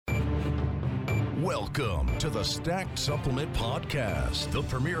Welcome to the Stacked Supplement Podcast, the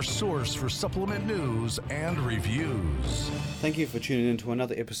premier source for supplement news and reviews. Thank you for tuning in to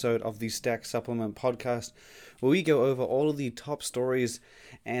another episode of the Stacked Supplement Podcast, where we go over all of the top stories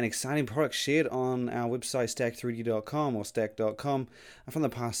and exciting products shared on our website, stack3d.com or stack.com, from the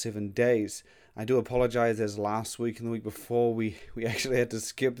past 7 days. I do apologize, as last week and the week before, we actually had to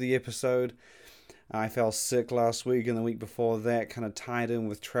skip the episode. I fell sick last week, and the week before that kind of tied in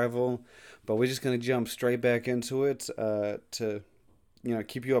with travel. But we're just going to jump straight back into it to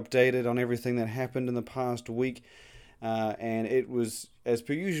keep you updated on everything that happened in the past week. And it was, as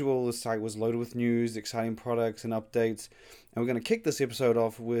per usual, the site was loaded with news, exciting products, and updates. And we're going to kick this episode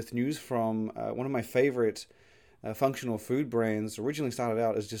off with news from one of my favorite functional food brands. Originally started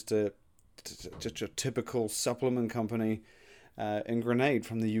out as just a typical supplement company in Grenade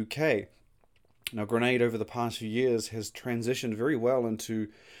from the UK. Now, Grenade over the past few years has transitioned very well into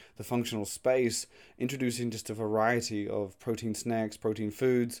the functional space, introducing just a variety of protein snacks, protein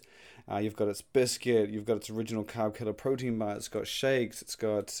foods. You've got its biscuit, you've got its original carb killer protein bar, it's got shakes, it's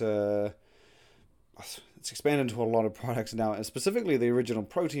expanded into a lot of products now, and specifically the original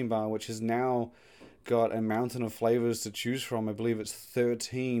protein bar, which has now got a mountain of flavors to choose from. I believe it's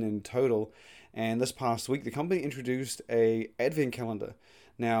 13 in total. And this past week, the company introduced a advent calendar.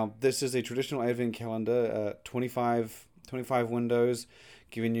 Now, this is a traditional advent calendar, 25 windows,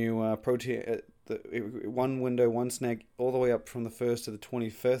 giving you protein, one window, one snack, all the way up from the 1st to the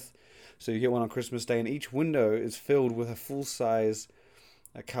 25th. So you get one on Christmas Day, and each window is filled with a full-size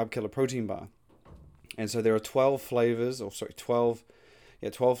carb killer protein bar. And so there are 12 flavors, 12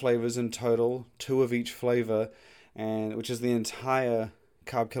 flavors in total, 2 of each flavor, and which is the entire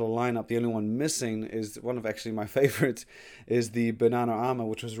carb killer lineup. The only one missing is one of actually my favorites, is the banana almond,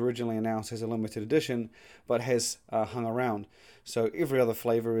 which was originally announced as a limited edition, but has hung around. So every other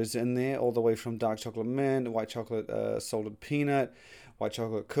flavor is in there, all the way from dark chocolate mint, white chocolate salted peanut, white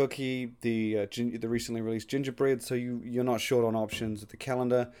chocolate cookie, the recently released gingerbread. So you're not short on options with the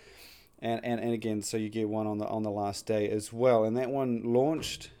calendar. And again, so you get one on the last day as well. And that one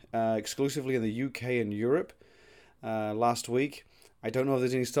launched exclusively in the UK and Europe last week. I don't know if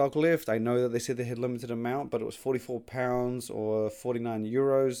there's any stock left. I know that they said they had limited amount, but it was £44 or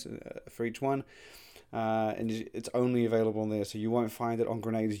 €49 for each one. And it's only available on there, so you won't find it on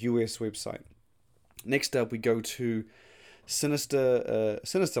Grenade's US website. Next up, we go to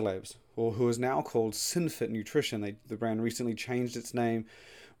Sinister Labs, or who is now called SynFit Nutrition. The brand recently changed its name,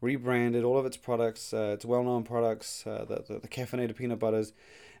 rebranded all of its products, its well-known products, the caffeinated peanut butters,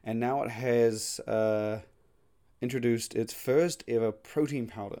 and now it has introduced its first ever protein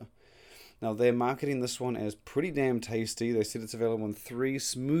powder. Now, they're marketing this one as pretty damn tasty. They said it's available in 3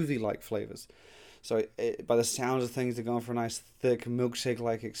 smoothie-like flavors. So by the sounds of things, they're going for a nice thick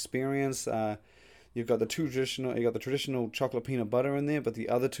milkshake-like experience. You've got the traditional chocolate peanut butter in there, but the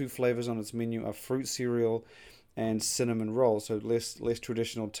other 2 flavors on its menu are fruit cereal and cinnamon roll. So less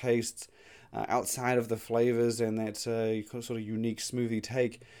traditional tastes outside of the flavors and that sort of unique smoothie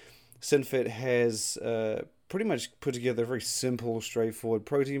take. SynFit has pretty much put together a very simple, straightforward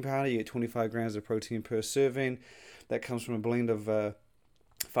protein powder. You get 25 grams of protein per serving. That comes from a blend of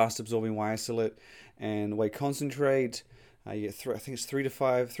fast-absorbing whey isolate and whey concentrate. You get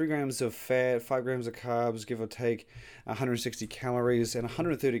 3 grams of fat, 5 grams of carbs, give or take, 160 calories, and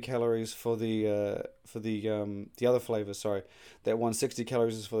 130 calories for the other flavor. Sorry, that 160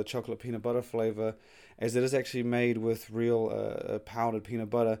 calories is for the chocolate peanut butter flavor, as it is actually made with real powdered peanut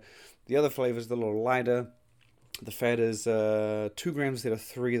butter. The other flavor is a little lighter. The fat is 2 grams instead of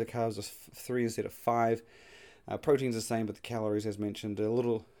 3. The carbs are 3 instead of 5. Protein's the same, but the calories, as mentioned, a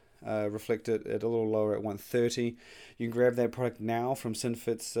little reflected at a little lower at 130. You can grab that product now from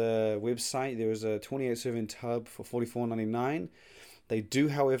SynFit's website. There is a 28 serving tub for $44.99. They do,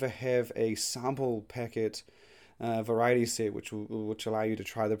 however, have a sample packet variety set, which allow you to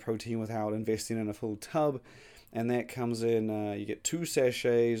try the protein without investing in a full tub. And that comes in, you get 2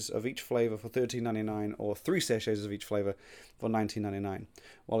 sachets of each flavor for $13.99 or 3 sachets of each flavor for $19.99.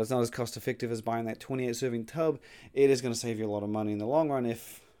 While it's not as cost effective as buying that 28 serving tub, it is going to save you a lot of money in the long run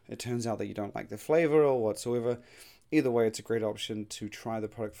if it turns out that you don't like the flavor or whatsoever. Either way, it's a great option to try the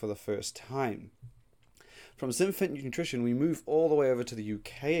product for the first time. From SynFit Nutrition, we move all the way over to the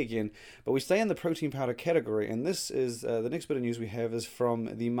UK again, but we stay in the protein powder category, and this is the next bit of news we have is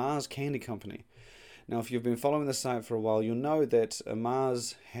from the Mars Candy Company. Now, if you've been following the site for a while, you'll know that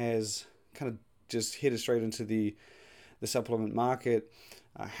Mars has kind of just headed straight into the supplement market.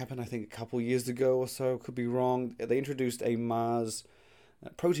 Happened, I think, a couple years ago or so. Could be wrong. They introduced a Mars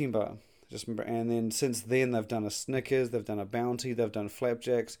protein bar. And then since then, they've done a Snickers, they've done a Bounty, they've done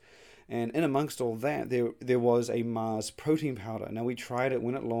Flapjacks, And in amongst all that, there was a Mars protein powder. Now, we tried it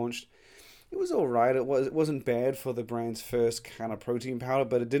when it launched. It was all right. It wasn't bad for the brand's first kind of protein powder,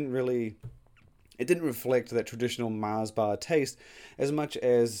 but it didn't reflect that traditional Mars bar taste as much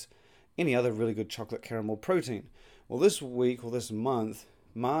as any other really good chocolate caramel protein. Well, this week or this month,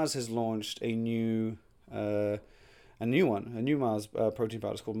 Mars has launched a new Mars protein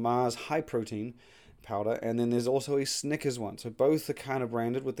powder. It's called Mars High Protein powder, and then there's also a Snickers one. So both are kind of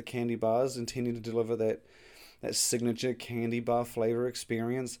branded with the candy bars, intending to deliver that signature candy bar flavor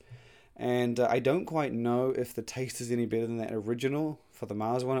experience. And I don't quite know if the taste is any better than that original, for the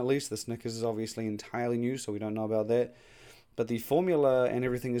Mars one at least. The Snickers is obviously entirely new, so we don't know about that. But the formula and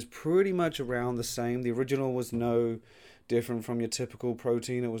everything is pretty much around the same. The original was no different from your typical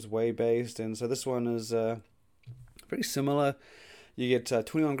protein. It was whey-based, and so this one is pretty similar. You get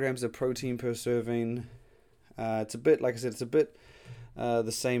 21 grams of protein per serving. It's a bit, like I said,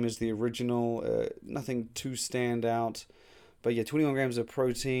 the same as the original. Nothing too stand out. But yeah, 21 grams of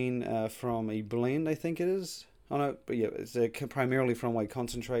protein from a blend, I think it is. Oh no, but yeah, it's primarily from whey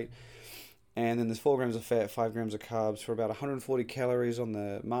concentrate. And then there's 4 grams of fat, 5 grams of carbs for about 140 calories on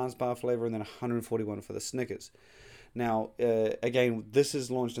the Mars bar flavor, and then 141 for the Snickers. Now, again, this is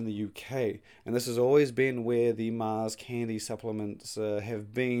launched in the UK, and this has always been where the Mars candy supplements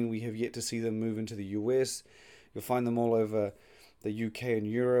have been. We have yet to see them move into the US. You'll find them all over the UK and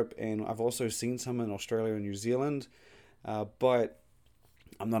Europe, and I've also seen some in Australia and New Zealand, but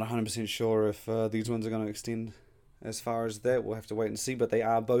I'm not 100% sure if these ones are going to extend as far as that. We'll have to wait and see, but they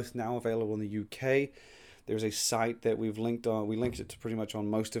are both now available in the UK. There's a site that we've linked on. We linked it to pretty much on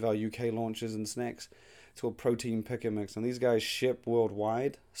most of our UK launches and snacks. It's called Protein Pick and Mix, and these guys ship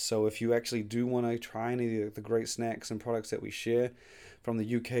worldwide. So if you actually do want to try any of the great snacks and products that we share from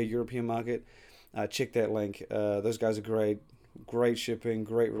the UK European market, check that link. Those guys are great shipping,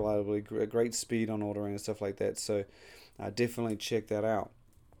 great reliability, great speed on ordering and stuff like that. So definitely check that out.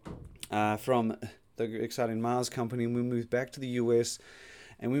 From the exciting Mars company, we moved back to the US,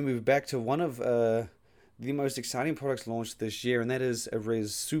 and we moved back to one of the most exciting products launched this year, and that is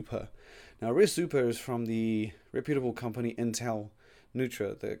Arez Super. Now, Arez Super is from the reputable company Intel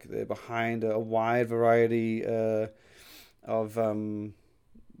Nutra. They're behind a wide variety of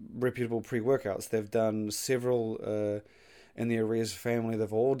reputable pre-workouts. They've done several in the Arez family.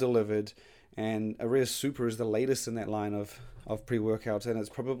 They've all delivered, and Arez Super is the latest in that line of pre-workouts, and it's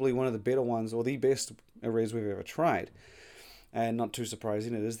probably one of the better ones, or the best Arez we've ever tried. And not too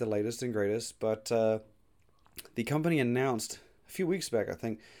surprising, it is the latest and greatest. But the company announced a few weeks back, I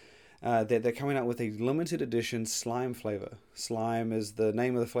think, that they're coming out with a limited edition slime flavor. Slime is the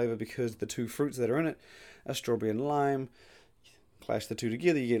name of the flavor because the two fruits that are in it are strawberry and lime. Clash the two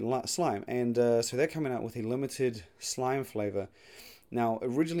together, you get slime. And so they're coming out with a limited slime flavor. Now,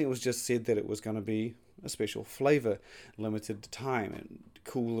 originally it was just said that it was going to be a special flavor, limited time, and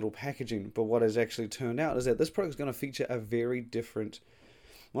cool little packaging. But what has actually turned out is that this product is going to feature a very different,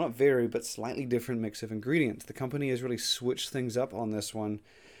 well, not very, but slightly different mix of ingredients. The company has really switched things up on this one.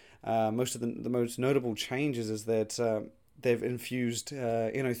 Most of the most notable changes is that they've infused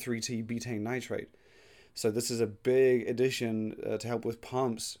NO3T betaine nitrate. So this is a big addition to help with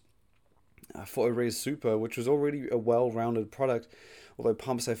pumps for Arez Super, which was already a well-rounded product. Although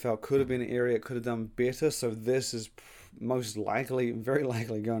pumps, I felt, could have been an area it could have done better. So this is most likely, very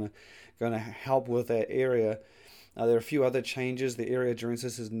likely, going to help with that area. There are a few other changes. The area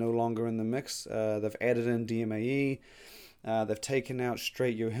Durensis is no longer in the mix. They've added in DMAE. They've taken out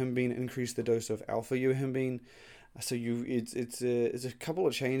straight yohimbine, increased the dose of alpha yohimbine. So it's a couple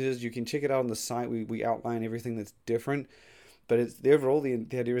of changes. You can check it out on the site. We outline everything that's different. But the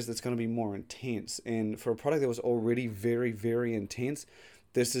idea is that it's going to be more intense. And for a product that was already very, very intense,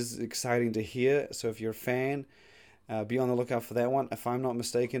 this is exciting to hear. So if you're a fan, be on the lookout for that one. If I'm not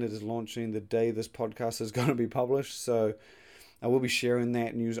mistaken, it is launching the day this podcast is going to be published. So I will be sharing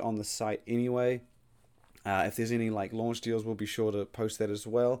that news on the site anyway. If there's any launch deals, we'll be sure to post that as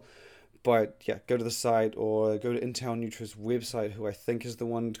well. But yeah, go to the site or go to Intel Nutra's website, who I think is the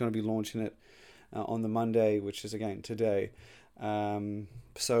one who's going to be launching it on the Monday, which is again today.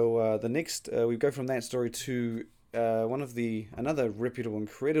 So the next, we go from that story to another reputable,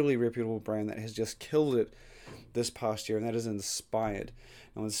 incredibly reputable brand that has just killed it this past year, and that is Inspired.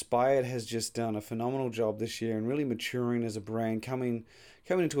 Now, Inspired has just done a phenomenal job this year and really maturing as a brand, coming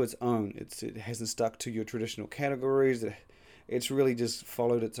into its own. It hasn't stuck to your traditional categories. It's really just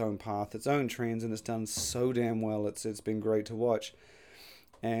followed its own path, its own trends, and it's done so damn well. It's been great to watch.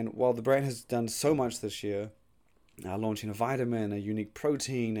 And while the brand has done so much this year, launching a vitamin, a unique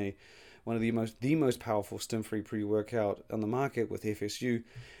protein, a one of the most powerful stim-free pre-workout on the market with FSU,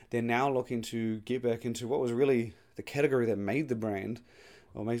 they're now looking to get back into what was really the category that made the brand,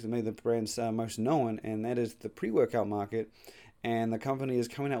 or made the brand most known, and that is the pre-workout market. And the company is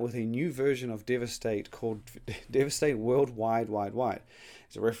coming out with a new version of Devastate called Devastate Worldwide Wide.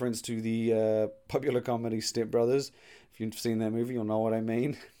 It's a reference to the popular comedy Step Brothers. If you've seen that movie, you'll know what I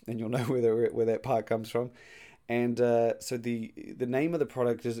mean, and you'll know where that part comes from. And so the name of the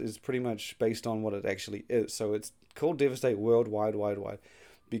product is pretty much based on what it actually is. So it's called Devastate Worldwide Wide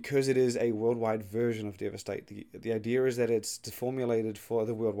because it is a worldwide version of Devastate. The idea is that it's formulated for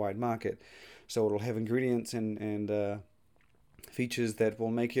the worldwide market. So it'll have ingredients and features that will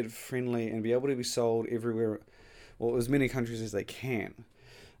make it friendly and be able to be sold everywhere, well, as many countries as they can.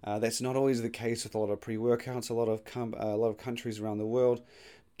 That's not always the case with a lot of pre-workouts. A lot of countries around the world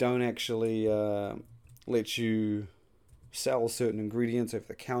don't actually let you sell certain ingredients over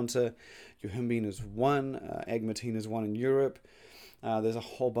the counter. Yohimbine is one, Agmatine is one in Europe. There's a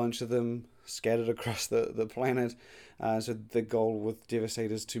whole bunch of them scattered across the planet. So the goal with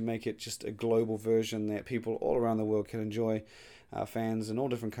Devastate is to make it just a global version that people all around the world can enjoy, fans in all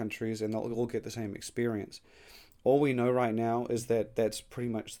different countries, and they'll all get the same experience. All we know right now is that that's pretty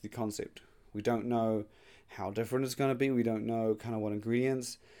much the concept. We don't know how different it's going to be. We don't know kind of what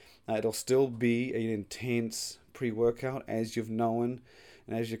ingredients. It'll still be an intense pre-workout as you've known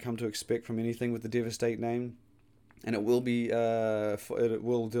and as you come to expect from anything with the Devastate name. And it will be, it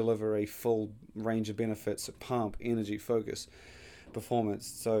will deliver a full range of benefits: pump, energy, focus, performance.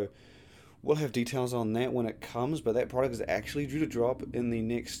 So we'll have details on that when it comes, but that product is actually due to drop in the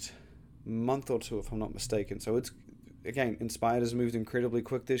next month or two, if I'm not mistaken. So it's, again, Inspired has moved incredibly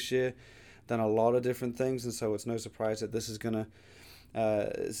quick this year, done a lot of different things, and so it's no surprise that this is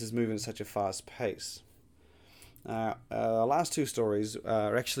moving at such a fast pace. Our last two stories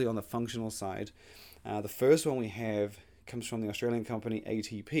are actually on the functional side. The first one we have comes from the Australian company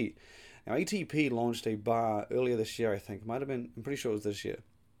ATP. Now, ATP launched a bar earlier this year, I think. I'm pretty sure it was this year.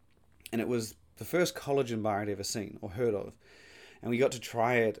 And it was the first collagen bar I'd ever seen or heard of. And we got to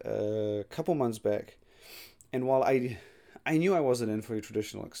try it a couple months back. And while I knew I wasn't in for a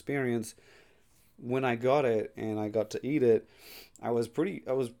traditional experience, when I got it and I got to eat it, I was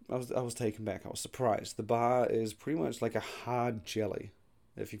taken back. I was surprised. The bar is pretty much like a hard jelly.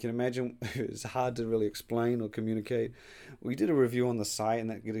 If you can imagine, it's hard to really explain or communicate. We did a review on the site, and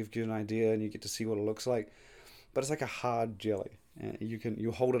that gives you an idea, and you get to see what it looks like. But it's like a hard jelly.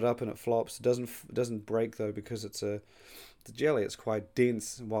 You hold it up and it flops. It doesn't break though, because it's a jelly. It's quite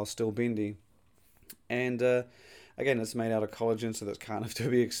dense while still bendy. And again, it's made out of collagen, so that's kind of to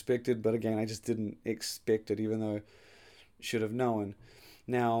be expected. But again, I just didn't expect it, even though I should have known.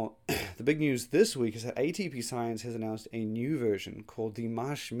 Now, the big news this week is that ATP Science has announced a new version called the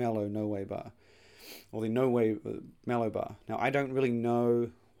Marshmallow No Whey Bar, or the No Whey Mellow Bar. Now, I don't really know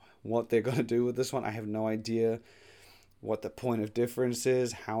what they're going to do with this one. I have no idea what the point of difference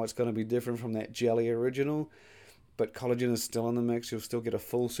is, how it's going to be different from that jelly original, but collagen is still in the mix. You'll still get a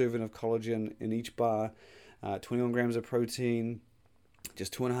full serving of collagen in each bar, 21 grams of protein,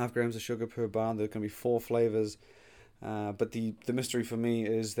 just 2.5 grams of sugar per bar. There are going to be 4 flavors. But the mystery for me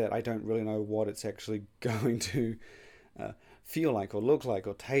is that I don't really know what it's actually going to feel like or look like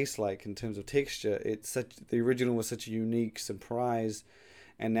or taste like in terms of texture. The original was such a unique surprise,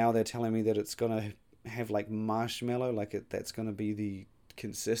 and now they're telling me that it's going to have like marshmallow, that's going to be the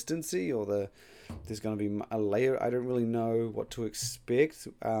consistency, or there's going to be a layer. I don't really know what to expect.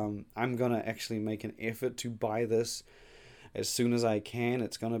 I'm going to actually make an effort to buy this as soon as I can.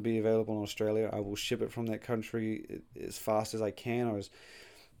 It's going to be available in Australia. I will ship it from that country as fast as I can, or as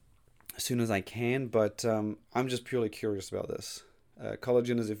soon as I can, but I'm just purely curious about this.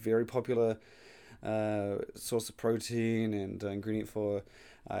 Collagen is a very popular source of protein and ingredient for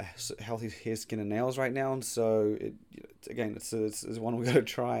healthy hair, skin, and nails right now, and so it's one we've got to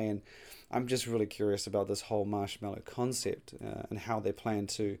try, and I'm just really curious about this whole marshmallow concept and how they plan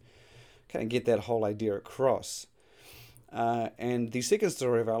to kind of get that whole idea across. And the second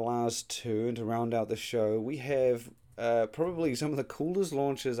story of our last two, and to round out the show, we have probably some of the coolest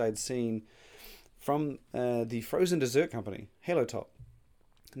launches I'd seen from the frozen dessert company, Halo Top.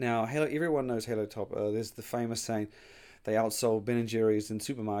 Now, everyone knows Halo Top. There's the famous saying, they outsold Ben & Jerry's in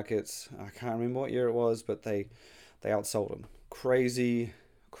supermarkets. I can't remember what year it was, but they outsold them. Crazy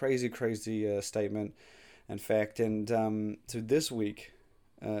statement, in fact. And so this week,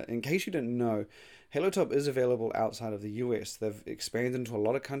 in case you didn't know, Halo Top is available outside of the US. They've expanded into a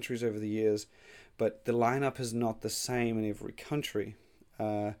lot of countries over the years, but the lineup is not the same in every country.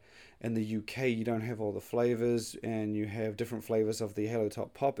 in the UK, you don't have all the flavors, and you have different flavors of the Halo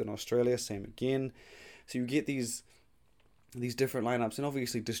Top Pop. In Australia, same again. So you get these different lineups, and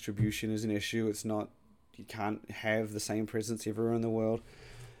obviously distribution is an issue. It's not, you can't have the same presence everywhere in the world.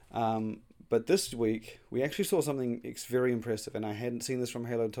 But this week, we actually saw something very impressive, and I hadn't seen this from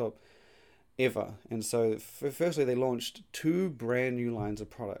Halo Top ever. And so, firstly, they launched 2 brand new lines of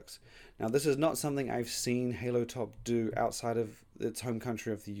products. Now, this is not something I've seen Halo Top do outside of its home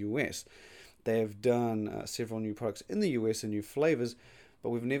country of the US. They have done several new products in the US and new flavors, but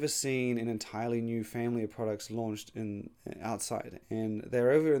we've never seen an entirely new family of products launched outside. And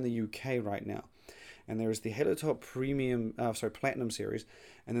they're over in the UK right now. And there is the Halo Top Platinum series,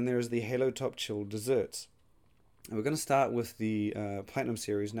 and then there is the Halo Top Chilled Desserts. And we're going to start with the Platinum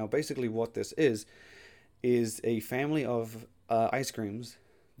series. Now, basically what this is a family of ice creams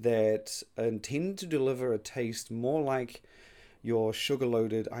that intend to deliver a taste more like your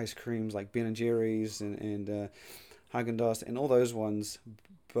sugar-loaded ice creams like Ben & Jerry's and Haagen-Dazs and all those ones,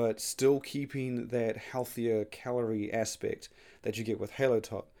 but still keeping that healthier calorie aspect that you get with Halo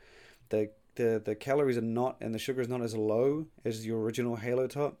Top. The calories are not, and the sugar is not as low as your original Halo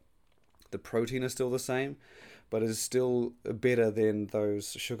Top. The protein is still the same, but it is still better than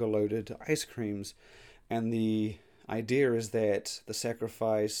those sugar-loaded ice creams. And the idea is that the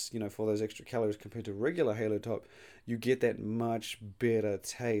sacrifice, for those extra calories compared to regular Halo Top, you get that much better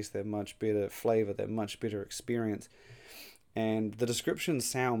taste, that much better flavor, that much better experience. And the descriptions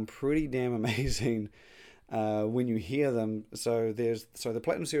sound pretty damn amazing when you hear them. So the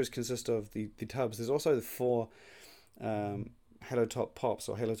Platinum series consists of the tubs. There's also the 4 Halo Top Pops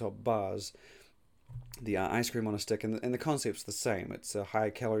or Halo Top bars, the ice cream on a stick, and the concept's the same. It's a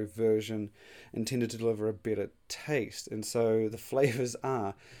high calorie version intended to deliver a better taste. And so the flavors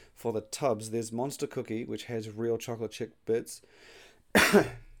are, for the tubs, there's Monster Cookie, which has real chocolate chip bits.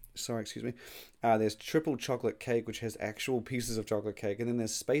 Sorry, excuse me. There's Triple Chocolate Cake, which has actual pieces of chocolate cake. And then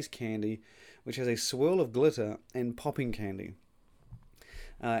there's Space Candy, which has a swirl of glitter and popping candy.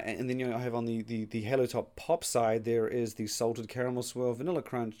 And then I have on the Halo Top Pop side, there is the Salted Caramel Swirl, Vanilla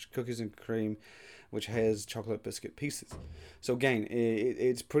Crunch, Cookies and Cream, which has chocolate biscuit pieces. So again,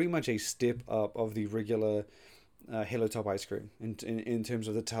 it's pretty much a step up of the regular Halo Top ice cream in terms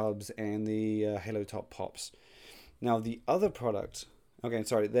of the tubs and the Halo Top Pops. Now the other product,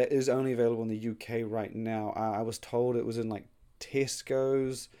 that is only available in the UK right now. I was told it was in like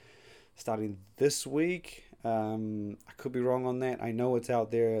Tesco's starting this week. I could be wrong on that. I know it's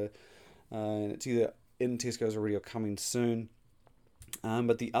out there, and it's either in Tesco's already or coming soon.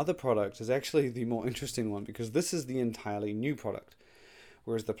 But the other product is actually the more interesting one, because this is the entirely new product.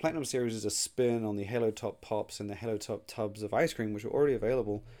 Whereas the Platinum series is a spin on the Halo Top Pops and the Halo Top tubs of ice cream, which are already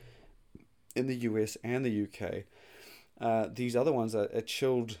available in the US and the UK. These other ones are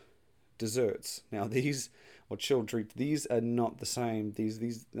chilled desserts. Now or chilled treats, these are not the same.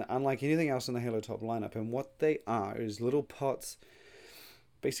 These unlike anything else in the Halo Top lineup. And what they are is little pots,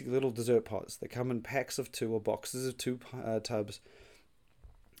 basically little dessert pots. They come in packs of 2 or boxes of 2 tubs.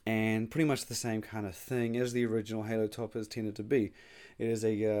 And pretty much the same kind of thing as the original Halo Top has tended to be. It is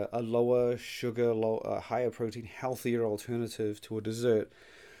a lower sugar, higher protein, healthier alternative to a dessert.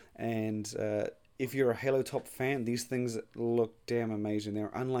 And if you're a Halo Top fan, these things look damn amazing.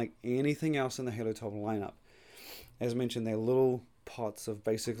 They're unlike anything else in the Halo Top lineup. As mentioned, they're little pots of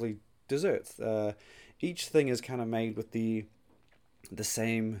basically desserts. Each thing is kind of made with the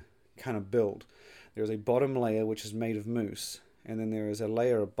same kind of build. There's a bottom layer which is made of mousse, and then there is a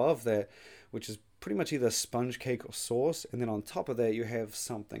layer above that which is pretty much either sponge cake or sauce, and then on top of that you have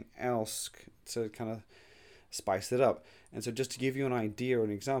something else to kind of spice it up. And so just to give you an idea or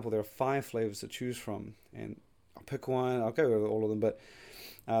an example, there are 5 flavors to choose from, and I'll pick one. I'll go over all of them, but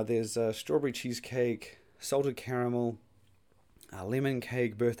there's strawberry cheesecake, salted caramel, lemon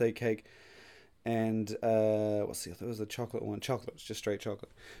cake, birthday cake, and what's the other? It was the chocolate one. Chocolate, it's just straight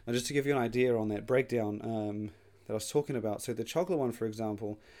chocolate. Now, just to give you an idea on that breakdown that I was talking about. So the chocolate one, for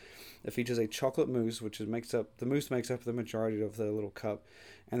example, it features a chocolate mousse, which makes up the majority of the little cup,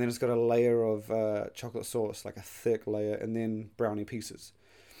 and then it's got a layer of chocolate sauce, like a thick layer, and then brownie pieces.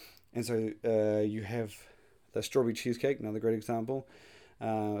 And so you have the strawberry cheesecake, another great example.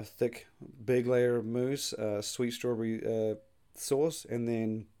 Thick, big layer of mousse, sweet strawberry sauce, and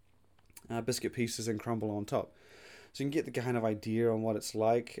then biscuit pieces and crumble on top. So you can get the kind of idea on what it's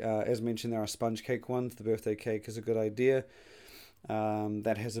like. As mentioned, there are sponge cake ones. The birthday cake is a good idea.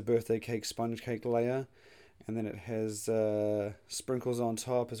 That has a birthday cake sponge cake layer, and then it has sprinkles on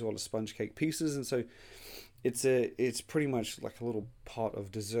top as well as sponge cake pieces. And so it's pretty much like a little pot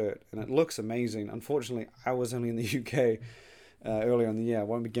of dessert, and it looks amazing. Unfortunately, I was only in the UK earlier in the year. I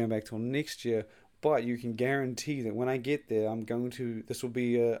won't be going back till next year, but you can guarantee that when I get there, this will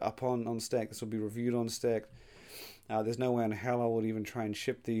be up on Stack. This will be reviewed on Stack. There's no way in hell I would even try and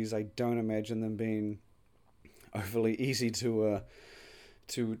ship these. I don't imagine them being overly easy to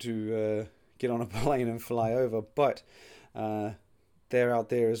get on a plane and fly over, but they're out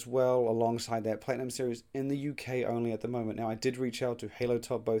there as well alongside that Platinum Series in the UK only at the moment. Now, I did reach out to Halo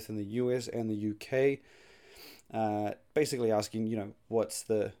Top both in the US and the UK, basically asking,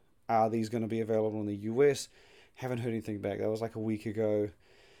 are these going to be available in the US? Haven't heard anything back. That was like a week ago.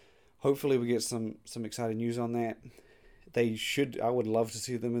 Hopefully we get some exciting news on that. I would love to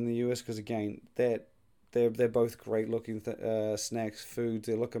see them in the US because, again, they're both great looking snacks, foods.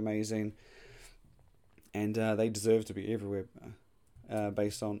 They look amazing, and they deserve to be everywhere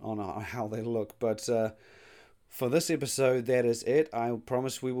based on how they look. But for this episode, that is it. I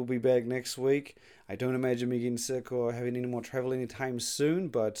promise we will be back next week. I don't imagine me getting sick or having any more travel anytime soon,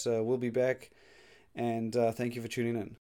 but we'll be back, and thank you for tuning in.